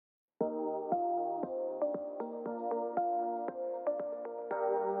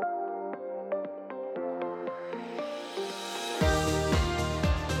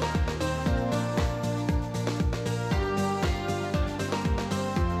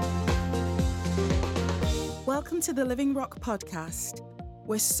Welcome to the Living Rock podcast.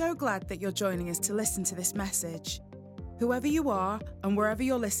 We're so glad that you're joining us to listen to this message. Whoever you are and wherever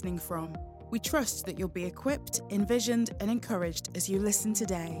you're listening from, we trust that you'll be equipped, envisioned, and encouraged as you listen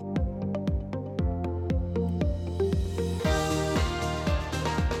today.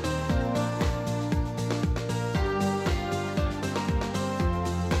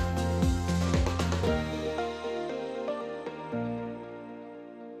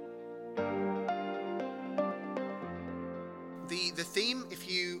 The theme, if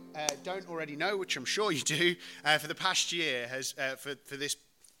you don't already know, which I'm sure you do, for the past year, for this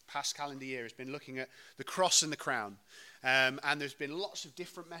past calendar year, has been looking at the cross and the crown. And there's been lots of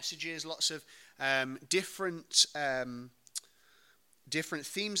different messages, lots of different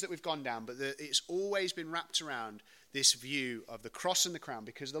themes that we've gone down, but it's always been wrapped around this view of the cross and the crown,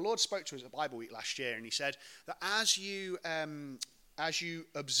 because the Lord spoke to us at Bible Week last year, and he said that as you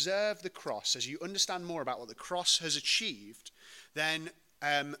observe the cross, as you understand more about what the cross has achieved, then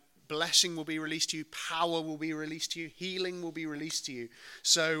blessing will be released to you, power will be released to you, healing will be released to you.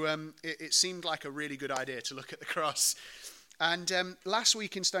 So it seemed like a really good idea to look at the cross. And last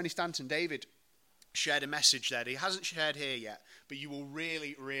week in Stony Stanton, David shared a message that he hasn't shared here yet, but you will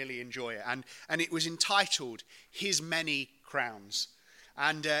really, really enjoy it. And it was entitled, His Many Crowns.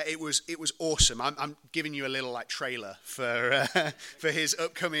 And it was awesome. I'm giving you a little trailer for his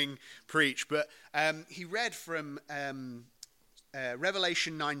upcoming preach. But he read from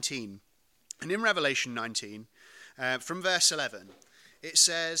Revelation 19. And in Revelation 19, from verse 11, it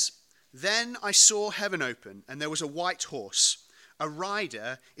says, "Then I saw heaven open, and there was a white horse. A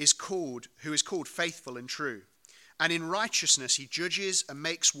rider who is called Faithful and True. And in righteousness he judges and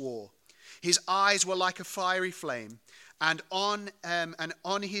makes war. His eyes were like a fiery flame, and on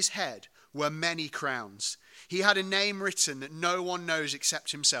his head were many crowns. He had a name written that no one knows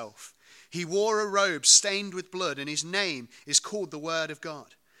except himself. He wore a robe stained with blood, and his name is called the Word of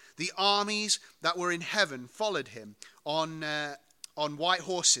God. The armies that were in heaven followed him on white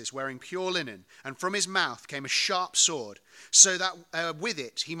horses wearing pure linen, and from his mouth came a sharp sword, so that with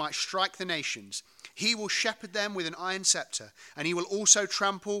it he might strike the nations. He will shepherd them with an iron scepter, and he will also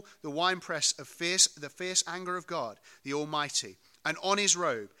trample the winepress of the fierce anger of God, the Almighty. And on his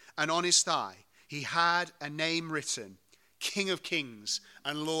robe and on his thigh he had a name written, King of Kings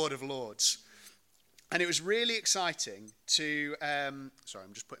and Lord of Lords." And it was really exciting to... sorry,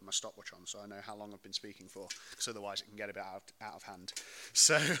 I'm just putting my stopwatch on so I know how long I've been speaking for, because otherwise it can get a bit out of hand.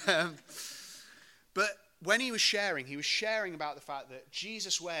 So, but when he was sharing about the fact that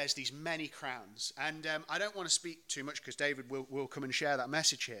Jesus wears these many crowns. And I don't want to speak too much because David will come and share that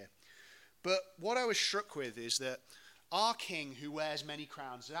message here. But what I was struck with is that our King, who wears many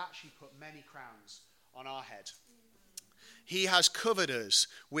crowns, has actually put many crowns on our head. He has covered us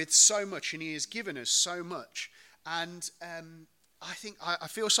with so much, and he has given us so much. And I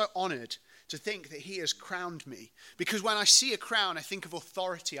feel so honoured to think that he has crowned me. Because when I see a crown, I think of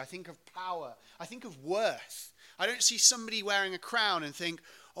authority, I think of power, I think of worth. I don't see somebody wearing a crown and think,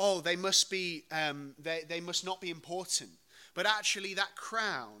 oh, they must be, they must not be important. But actually that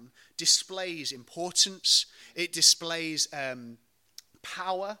crown displays importance, it displays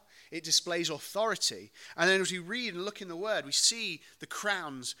power, it displays authority. And then as we read and look in the Word, we see the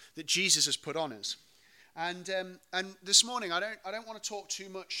crowns that Jesus has put on us. And this morning, I don't want to talk too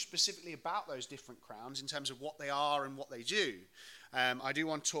much specifically about those different crowns in terms of what they are and what they do. I do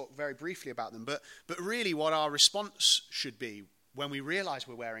want to talk very briefly about them, but really what our response should be when we realize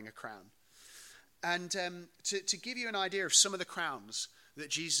we're wearing a crown. And to give you an idea of some of the crowns that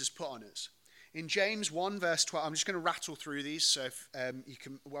Jesus put on us. In James 1 verse 12, I'm just going to rattle through these, so if you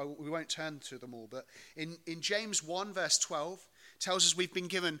can, well, we won't turn to them all, but in James 1 verse 12, tells us we've been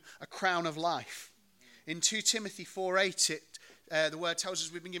given a crown of life. In 2 Timothy 4:8, the word tells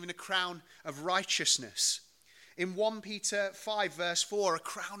us we've been given a crown of righteousness. In 1 Peter 5 verse 4, a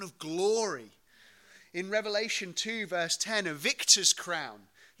crown of glory. In Revelation 2 verse 10, a victor's crown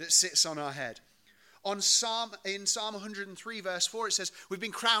that sits on our head. In Psalm 103 verse 4, it says we've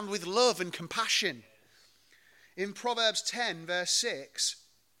been crowned with love and compassion. In Proverbs 10 verse 6,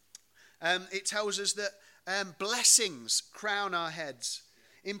 it tells us that blessings crown our heads.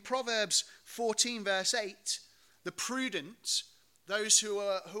 In Proverbs 14 verse 8, the prudent, those who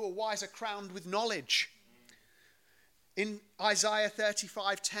are wise, are crowned with knowledge. In Isaiah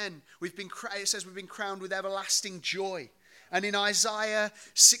 35:10, it says we've been crowned with everlasting joy. And in Isaiah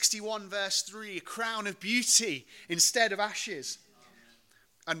 61 verse 3, a crown of beauty instead of ashes.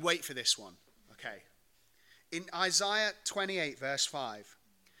 And wait for this one, okay. In Isaiah 28 verse 5,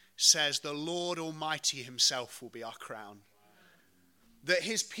 says the Lord Almighty himself will be our crown. that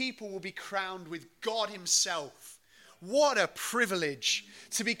his people will be crowned with God himself. What a privilege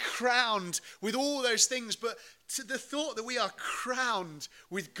to be crowned with all those things. But to the thought that we are crowned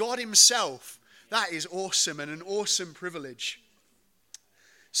with God himself, that is awesome and an awesome privilege.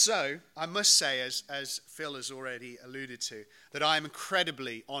 So I must say, as Phil has already alluded to, that I am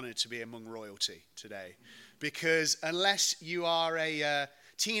incredibly honoured to be among royalty today. Because unless you are a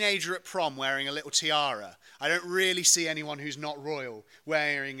teenager at prom wearing a little tiara, I don't really see anyone who's not royal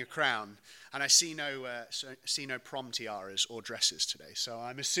wearing a crown. And I see no prom tiaras or dresses today. So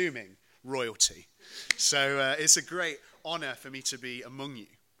I'm assuming royalty. So it's a great honour for me to be among you.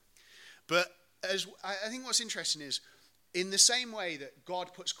 But I think what's interesting is, in the same way that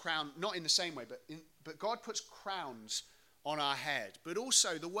God puts not in the same way, but God puts crowns on our head, but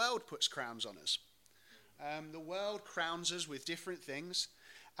also the world puts crowns on us. The world crowns us with different things,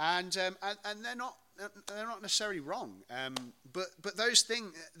 and they're not necessarily wrong. But those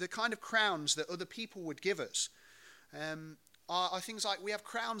things, the kind of crowns that other people would give us, are things like we have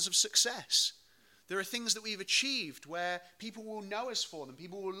crowns of success. There are things that we've achieved where people will know us for them.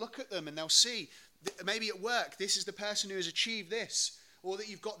 People will look at them and they'll see, maybe at work, this is the person who has achieved this, or that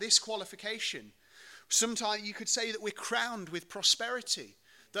you've got this qualification. Sometimes you could say that we're crowned with prosperity.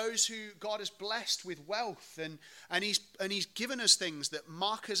 Those who God has blessed with wealth, and he's given us things that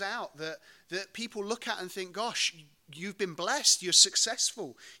mark us out, that people look at and think, gosh, you've been blessed, you're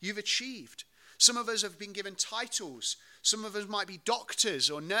successful, you've achieved. Some of us have been given titles. Some of us might be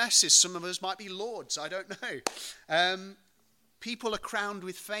doctors or nurses. Some of us might be lords. I don't know. People are crowned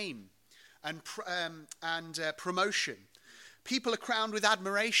with fame and promotion. People are crowned with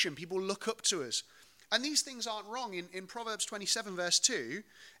admiration. People look up to us. And these things aren't wrong. In Proverbs 27 verse 2,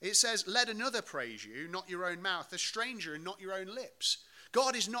 it says, let another praise you, not your own mouth, a stranger and not your own lips.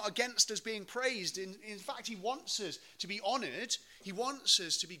 God is not against us being praised. In fact, he wants us to be honoured. He wants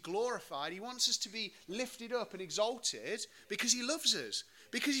us to be glorified. He wants us to be lifted up and exalted because he loves us,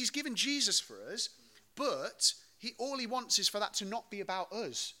 because he's given Jesus for us. But all he wants is for that to not be about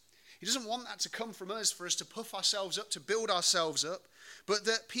us. He doesn't want that to come from us, for us to puff ourselves up, to build ourselves up, but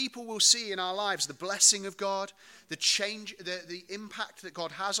that people will see in our lives the blessing of God, the change, the impact that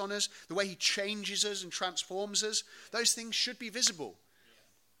God has on us, the way he changes us and transforms us. Those things should be visible.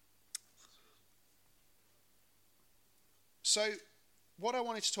 So what I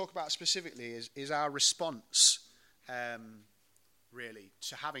wanted to talk about specifically is our response, really,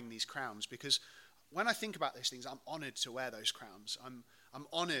 to having these crowns. Because when I think about these things, I'm honoured to wear those crowns. I'm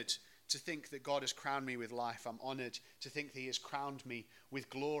honoured to think that God has crowned me with life. I'm honoured to think that he has crowned me with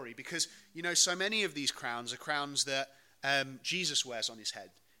glory. Because, so many of these crowns are crowns that Jesus wears on his head.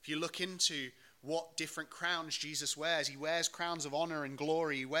 If you look into what different crowns Jesus wears, he wears crowns of honour and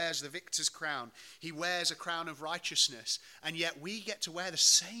glory. He wears the victor's crown. He wears a crown of righteousness. And yet we get to wear the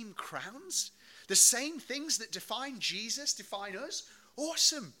same crowns? The same things that define Jesus define us?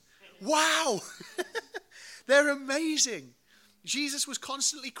 Awesome. Wow. They're amazing. Jesus was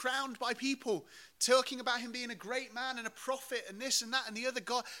constantly crowned by people, talking about him being a great man and a prophet and this and that and the other.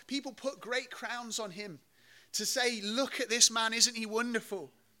 God, people put great crowns on him to say, look at this man, isn't he wonderful?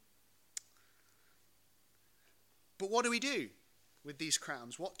 But what do we do with these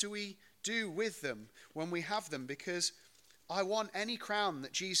crowns? What do we do with them when we have them? Because I want any crown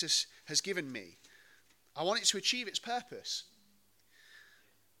that Jesus has given me, I want it to achieve its purpose.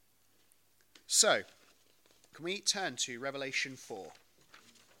 So, can we turn to Revelation 4? I'm going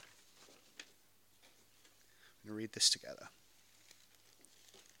to read this together.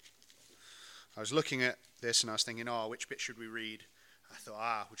 I was looking at this and I was thinking, which bit should we read? I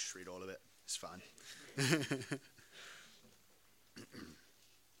thought, we'll just read all of it. It's fine.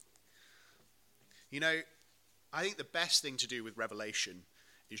 I think the best thing to do with Revelation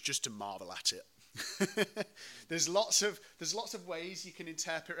is just to marvel at it. There's lots of ways you can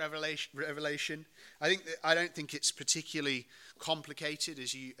interpret Revelation. I don't think it's particularly complicated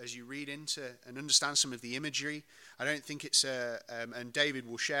as you read into and understand some of the imagery. I don't think it's and David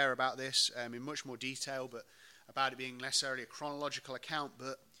will share about this in much more detail, but about it being necessarily a chronological account.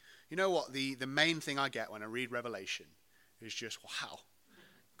 But you know what? The main thing I get when I read Revelation is just, wow,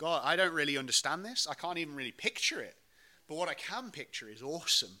 God, I don't really understand this. I can't even really picture it. But what I can picture is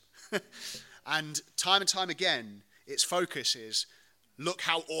awesome. And time again, its focus is, look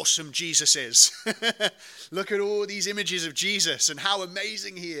how awesome Jesus is. Look at all these images of Jesus and how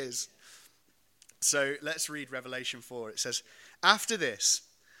amazing he is. So let's read Revelation 4. It says, after this,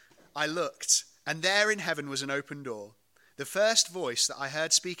 I looked, and there in heaven was an open door. The first voice that I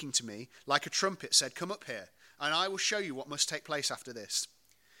heard speaking to me, like a trumpet, said, come up here, and I will show you what must take place after this.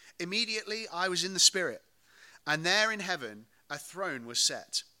 Immediately I was in the Spirit, and there in heaven a throne was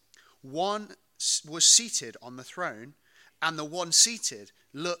set. One was seated on the throne, and the one seated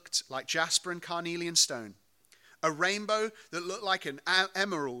looked like jasper and carnelian stone. A rainbow that looked like an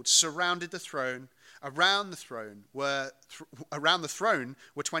emerald surrounded the throne. Around the throne were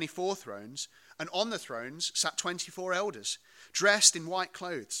 24 thrones, and on the thrones sat 24 elders, dressed in white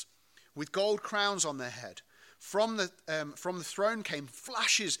clothes, with gold crowns on their head. From the throne came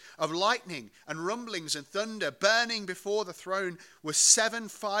flashes of lightning and rumblings and thunder. Burning before the throne were 7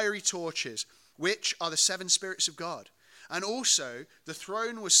 fiery torches, which are the 7 spirits of God. And also the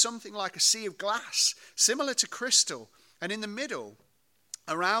throne was something like a sea of glass, similar to crystal. And in the middle,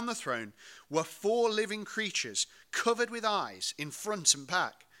 around the throne, were 4 living creatures covered with eyes in front and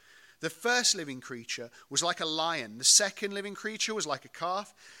back. The first living creature was like a lion. The second living creature was like a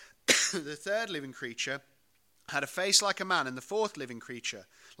calf. The third living creature had a face like a man, and the fourth living creature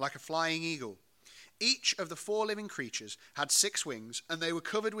like a flying eagle. Each of the 4 living creatures had 6 wings, and they were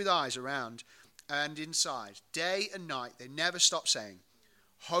covered with eyes around and inside. Day and night they never stopped saying,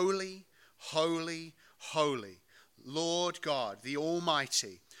 "Holy, holy, holy, Lord God, the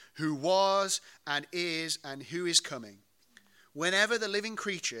Almighty, who was and who is coming." Whenever the living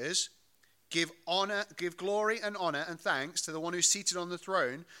creatures give glory and honor and thanks to the one who's seated on the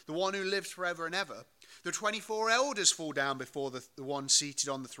throne, the one who lives forever and ever, the 24 elders fall down before the one seated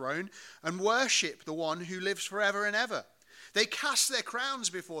on the throne and worship the one who lives forever and ever. They cast their crowns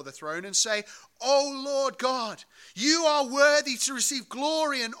before the throne and say, "O Lord God, you are worthy to receive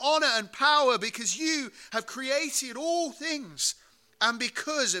glory and honor and power, because you have created all things, and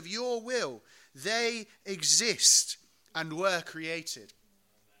because of your will they exist and were created."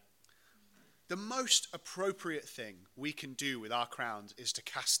 The most appropriate thing we can do with our crowns is to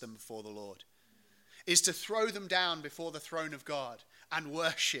cast them before the Lord, is to throw them down before the throne of God and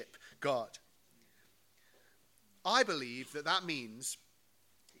worship God. I believe that means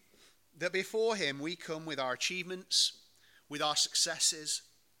that before him we come with our achievements, with our successes,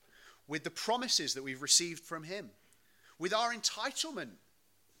 with the promises that we've received from him, with our entitlement.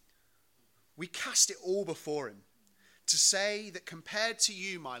 We cast it all before him to say that compared to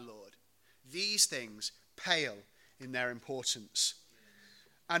you, my Lord, these things pale in their importance.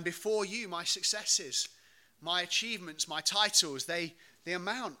 And before you, my successes, my achievements, my titles, they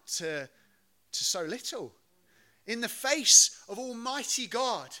amount to so little. In the face of Almighty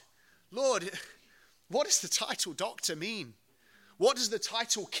God, Lord, what does the title doctor mean? What does the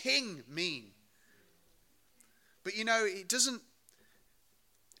title king mean? But it doesn't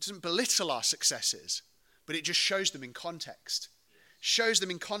belittle our successes, but it just shows them in context. Shows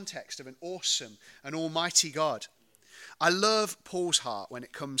them in context of an awesome and almighty God. I love Paul's heart when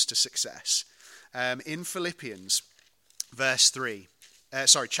it comes to success. In Philippians,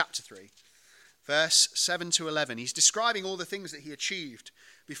 chapter 3, verse 7 to 11, he's describing all the things that he achieved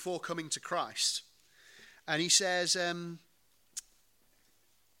before coming to Christ. And he says,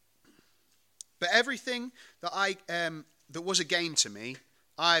 "But everything that was a gain to me,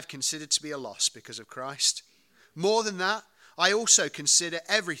 I have considered to be a loss because of Christ. More than that, I also consider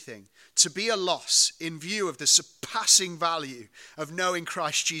everything to be a loss in view of the surpassing value of knowing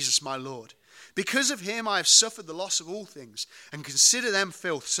Christ Jesus my Lord. Because of him I have suffered the loss of all things and consider them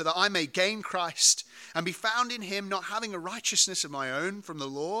filth, so that I may gain Christ and be found in him, not having a righteousness of my own from the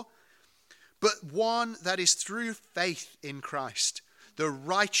law, but one that is through faith in Christ, the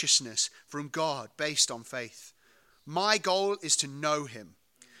righteousness from God based on faith. My goal is to know him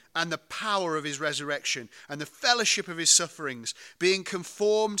and the power of his resurrection and the fellowship of his sufferings, being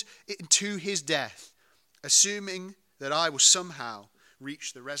conformed to his death, assuming that I will somehow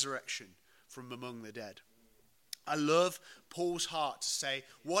reach the resurrection from among the dead." I love Paul's heart to say,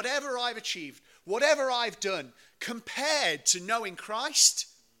 whatever I've achieved, whatever I've done, compared to knowing Christ,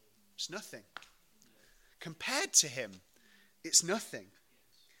 it's nothing. Compared to him, it's nothing.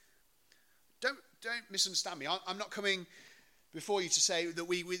 Don't misunderstand me. I'm not coming before you to say that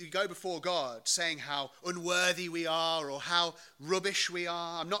we go before God saying how unworthy we are or how rubbish we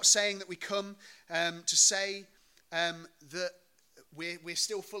are. I'm not saying that we come to say that we're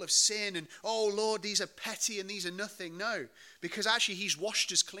still full of sin and, oh Lord, these are petty and these are nothing. No, because actually he's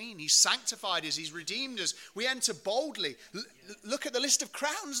washed us clean. He's sanctified us. He's redeemed us. We enter boldly. Look at the list of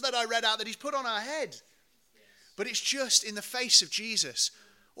crowns that I read out that he's put on our head. But it's just in the face of Jesus.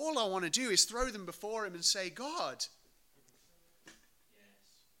 All I want to do is throw them before him and say, God,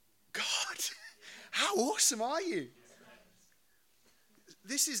 how awesome are you?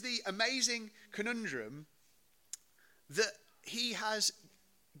 This is the amazing conundrum that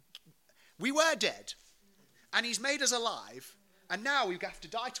we were dead and he's made us alive, and now we have to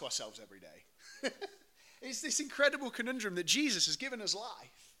die to ourselves every day. It's this incredible conundrum that Jesus has given us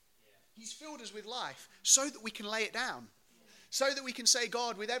life. He's filled us with life so that we can lay it down. So that we can say,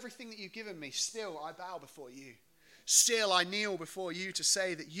 God, with everything that you've given me, still I bow before you. Still I kneel before you to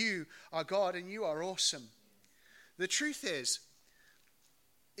say that you are God and you are awesome. The truth is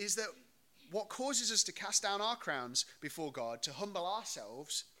that what causes us to cast down our crowns before God, to humble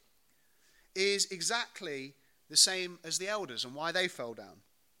ourselves, is exactly the same as the elders and why they fell down.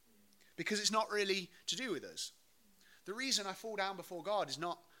 Because it's not really to do with us. The reason I fall down before God is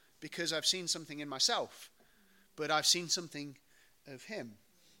not because I've seen something in myself, but I've seen something of him.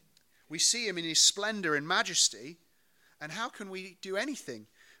 We see him in his splendor and majesty, and how can we do anything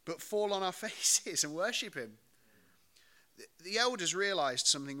but fall on our faces and worship him? The elders realized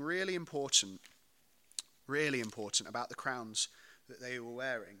something really important about the crowns that they were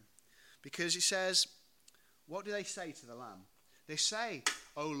wearing. Because he says, what do they say to the Lamb? They say,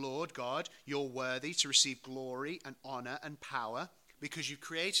 O Lord God, you're worthy to receive glory and honor and power because you've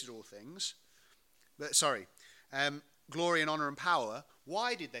created all things. Glory and honor and power.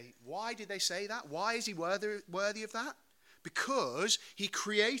 Why did they say that? Why is he worthy of that? Because he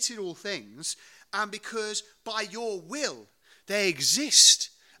created all things, and because by your will they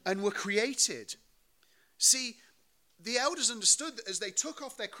exist and were created. See, the elders understood that as they took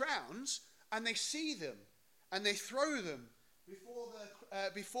off their crowns and they see them and they throw them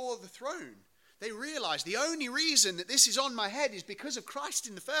before the throne, they realize the only reason that this is on my head is because of Christ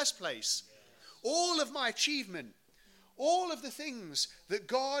in the first place. All of my achievement, all of the things that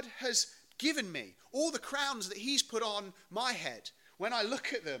God has given me, all the crowns that he's put on my head, when I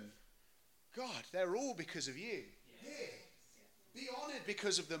look at them, God, they're all because of you. Here, be honored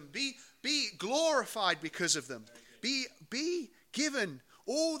because of them. Be glorified because of them. Be given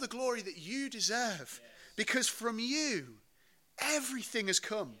all the glory that you deserve. Because from you, everything has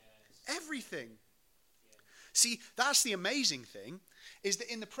come. Everything. See, that's the amazing thing, is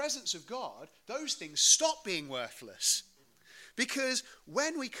that in the presence of God, those things stop being worthless. Because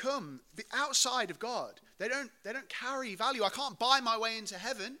when we come outside of God, they don't carry value. I can't buy my way into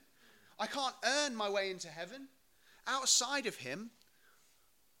heaven. I can't earn my way into heaven. Outside of him,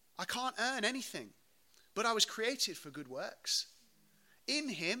 I can't earn anything. But I was created for good works. In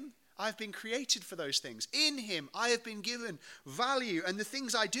him, I've been created for those things. In him, I have been given value, and the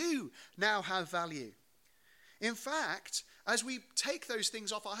things I do now have value. In fact, as we take those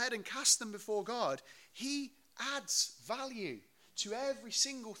things off our head and cast them before God, he adds value to every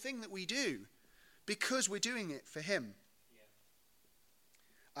single thing that we do because we're doing it for him.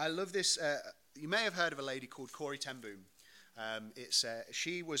 I love this. You may have heard of a lady called Corrie ten Boom.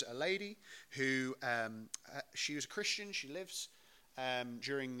 She was a lady who, she was a Christian. She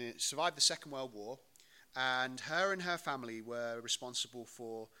survived the Second World War, and her family were responsible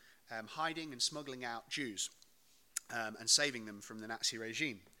for hiding and smuggling out Jews and saving them from the Nazi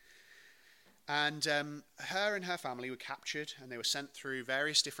regime. And her and her family were captured, and they were sent through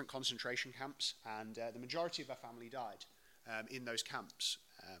various different concentration camps, and the majority of her family died in those camps.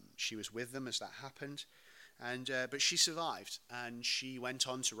 She was with them as that happened, but she survived, and she went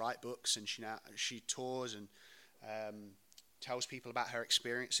on to write books, and she tours and tells people about her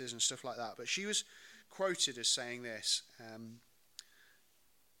experiences and stuff like that. But she was quoted as saying this: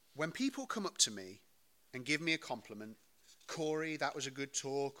 when people come up to me and give me a compliment, Corey, that was a good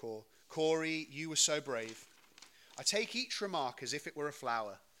talk, or Corey, you were so brave, I take each remark as if it were a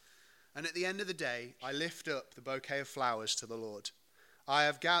flower, and at the end of the day, I lift up the bouquet of flowers to the Lord. I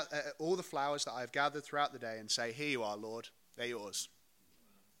have all the flowers that I have gathered throughout the day and say, here you are, Lord, they're yours.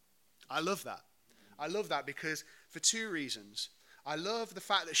 I love that. I love that because for two reasons. I love the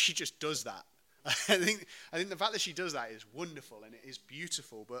fact that she just does that. I think the fact that she does that is wonderful and it is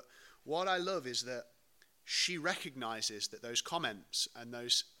beautiful. But what I love is that she recognizes that those comments and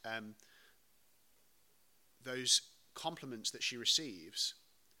those compliments that she receives,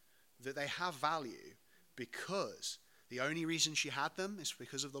 that they have value because the only reason she had them is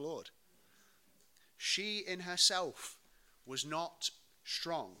because of the Lord. She in herself was not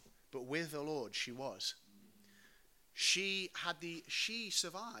strong, but with the Lord she was. She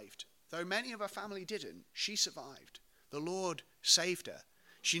survived. Though many of her family didn't, she survived. The Lord saved her.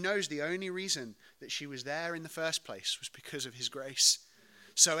 She knows the only reason that she was there in the first place was because of his grace.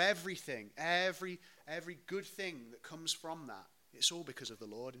 So everything, every good thing that comes from that, it's all because of the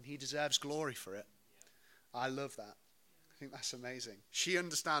Lord, and he deserves glory for it. I love that. I think that's amazing. She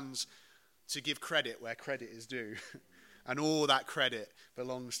understands to give credit where credit is due, and all that credit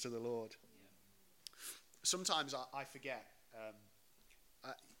belongs to the Lord. Sometimes I forget.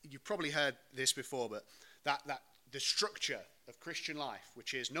 You've probably heard this before, but that the structure of Christian life,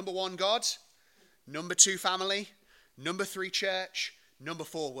 which is number one, God, number 2 family, number 3 church, number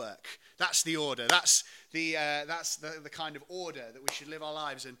 4 work. That's the order. That's the kind of order that we should live our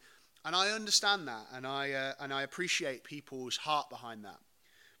lives in. And I understand that, and I appreciate people's heart behind that.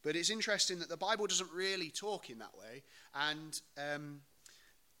 But it's interesting that the Bible doesn't really talk in that way, and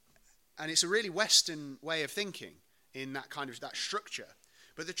it's a really Western way of thinking in that kind of that structure.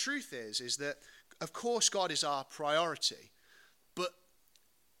 But the truth is that of course God is our priority, but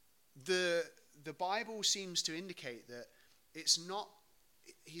the Bible seems to indicate that he's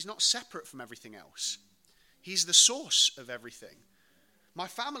not separate from everything else. He's the source of everything. My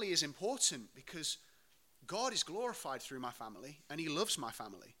family is important because God is glorified through my family and he loves my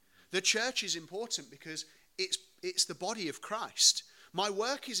family. The church is important because it's the body of Christ. My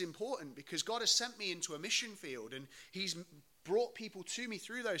work is important because God has sent me into a mission field and he's brought people to me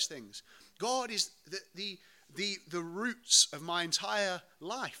through those things. God is the roots of my entire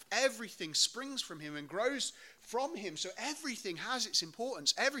life. Everything springs from him and grows from him. So everything has its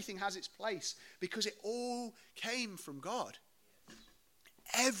importance. Everything has its place because it all came from God.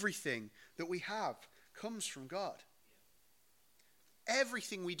 Everything that we have comes from God.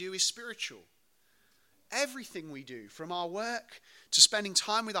 Everything we do is spiritual. Everything we do, from our work to spending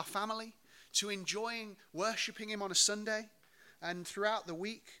time with our family, to enjoying worshiping him on a Sunday, and throughout the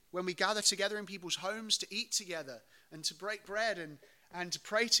week when we gather together in people's homes to eat together and to break bread and to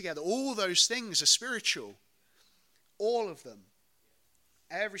pray together, all those things are spiritual. All of them.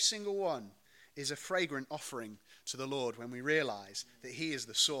 Every single one is a fragrant offering to the Lord when we realize that he is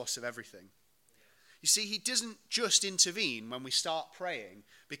the source of everything. You see, he doesn't just intervene when we start praying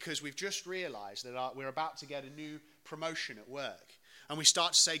because we've just realized that we're about to get a new promotion at work. And we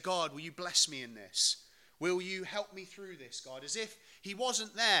start to say, God, will you bless me in this? Will you help me through this, God? As if he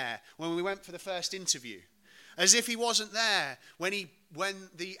wasn't there when we went for the first interview. As if he wasn't there when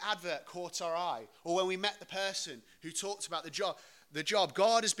the advert caught our eye, or when we met the person who talked about the job.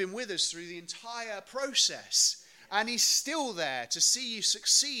 God has been with us through the entire process, and he's still there to see you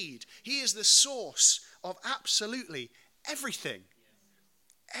succeed. He is the source of absolutely everything.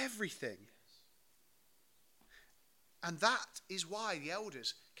 Everything. And that is why the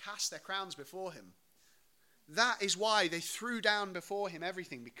elders cast their crowns before him. That is why they threw down before him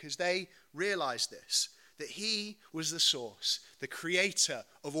everything, because they realized this, that he was the source, the creator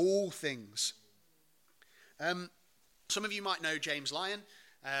of all things. Some of you might know James Lyon,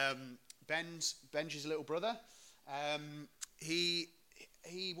 Benji's little brother. He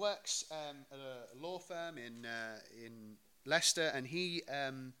works at a law firm in Leicester, and he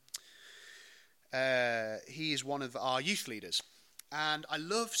is one of our youth leaders. And I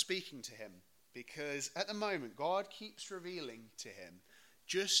love speaking to him because at the moment God keeps revealing to him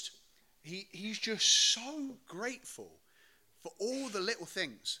he's just so grateful for all the little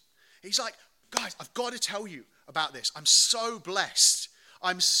things. He's like, guys, I've got to tell you about this. I'm so blessed.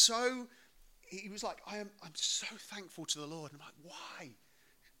 He was like, I'm so thankful to the Lord. And I'm like, why?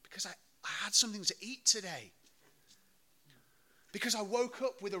 Because I had something to eat today. Because I woke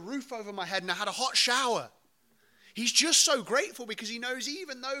up with a roof over my head and I had a hot shower. He's just so grateful because he knows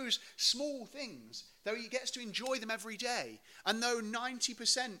even those small things, though he gets to enjoy them every day, and though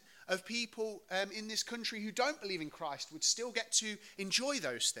 90% of people in this country who don't believe in Christ would still get to enjoy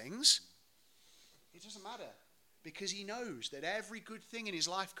those things, it doesn't matter. Because he knows that every good thing in his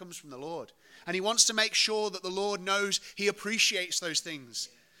life comes from the Lord. And he wants to make sure that the Lord knows he appreciates those things.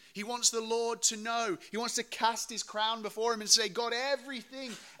 He wants the Lord to know. He wants to cast his crown before him and say, God,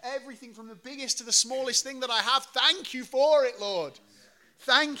 everything from the biggest to the smallest thing that I have, thank you for it, Lord.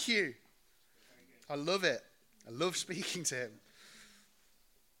 Thank you. I love it. I love speaking to him.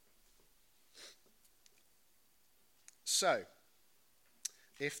 So,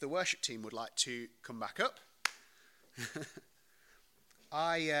 if the worship team would like to come back up.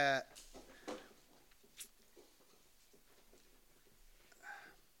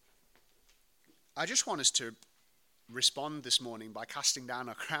 I just want us to respond this morning by casting down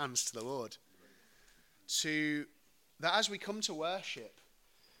our crowns to the Lord. That as we come to worship,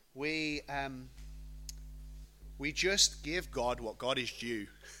 we just give God what God is due.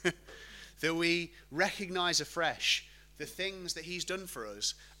 That we recognize afresh the things that he's done for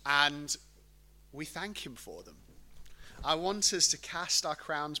us and we thank him for them. I want us to cast our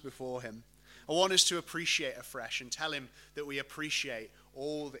crowns before him. I want us to appreciate afresh and tell him that we appreciate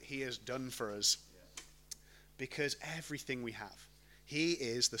all that he has done for us. Because everything we have, he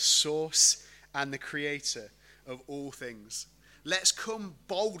is the source and the creator of all things. Let's come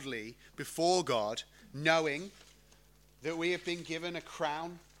boldly before God, knowing that we have been given a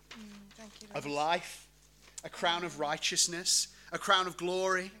crown of life, a crown of righteousness, a crown of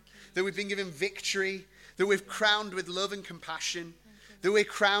glory, that we've been given victory, that we're crowned with love and compassion, that we're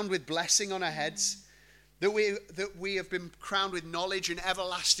crowned with blessing on our heads, that we have been crowned with knowledge and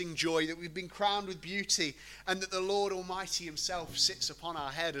everlasting joy, that we've been crowned with beauty, and that the Lord Almighty himself sits upon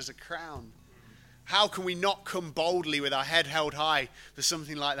our head as a crown. How can we not come boldly with our head held high for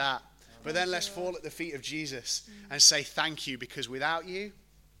something like that? But then let's fall at the feet of Jesus and say thank you, because without you,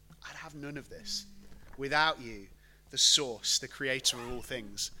 I'd have none of this. Without you, the source, the creator of all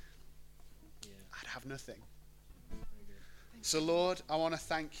things, I'd have nothing. So Lord, I want to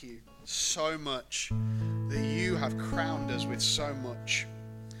thank you so much that you have crowned us with so much.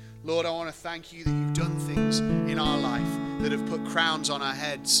 Lord, I want to thank you that you've done things in our life that have put crowns on our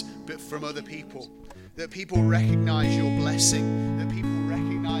heads, but from other people. That people recognize your blessing, that people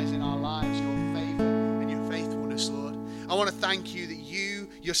recognize in our lives your favor and your faithfulness, Lord. I want to thank you that you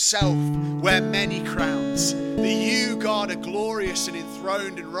yourself wear many crowns, that you, God, are glorious and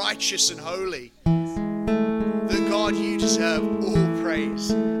enthroned and righteous and holy. That, God, you deserve all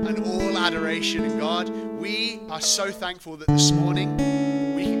praise and all adoration. And God, we are so thankful that this morning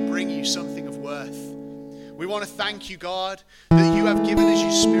we can bring you something of worth. We want to thank you, God, that you have given us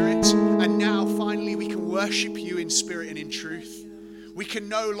your spirit, and now finally we can worship you in spirit and in truth. We can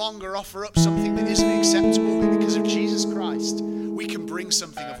no longer offer up something that isn't acceptable, but because of Jesus Christ, we can bring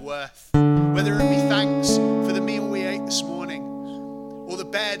something of worth. Whether it be thanks for the meal we ate this morning, or the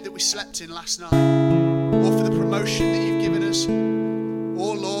bed that we slept in last night, or for the promotion that you've given us,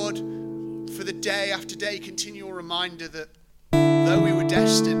 or, Lord, for the day after day continual reminder that though we were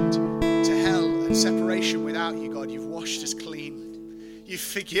destined to hell and separation without you, God, you've washed us clean. You've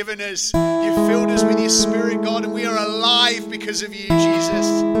forgiven us. You've filled us with your spirit, God, and we are alive because of you, Jesus.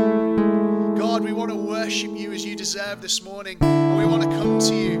 God, we want to worship you as you deserve this morning, and we want to come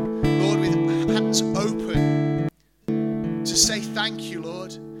to you, Lord, with hands open to say thank you,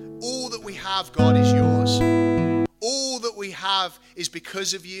 Lord. All that we have, God, is yours. All that we have is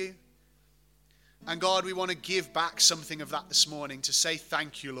because of you. And God, we want to give back something of that this morning to say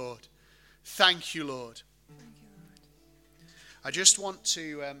thank you, Lord. Thank you, Lord. Thank you, Lord. I just want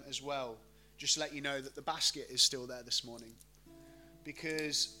to, as well, just let you know that the basket is still there this morning.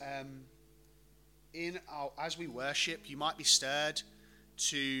 Because as we worship, you might be stirred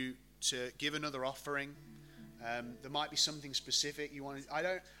to give another offering. There might be something specific you want to.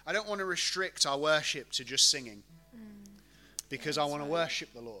 I don't want to restrict our worship to just singing, because I want to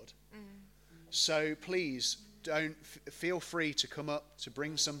worship the Lord. So please don't feel free to come up, to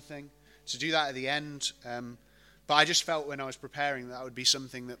bring something, to do that at the end. But I just felt when I was preparing that would be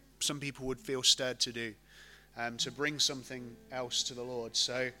something that some people would feel stirred to do, to bring something else to the Lord.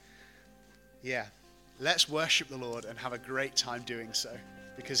 So yeah, let's worship the Lord and have a great time doing so,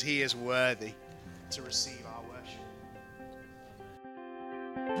 because he is worthy to receive our worship.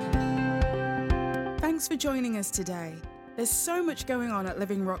 Thanks for joining us today. There's so much going on at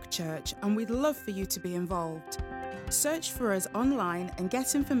Living Rock Church, and we'd love for you to be involved. Search for us online and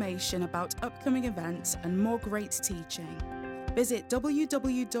get information about upcoming events and more great teaching. Visit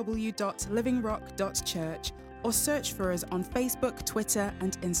www.livingrock.church or search for us on Facebook, Twitter,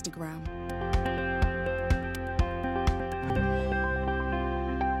 and Instagram.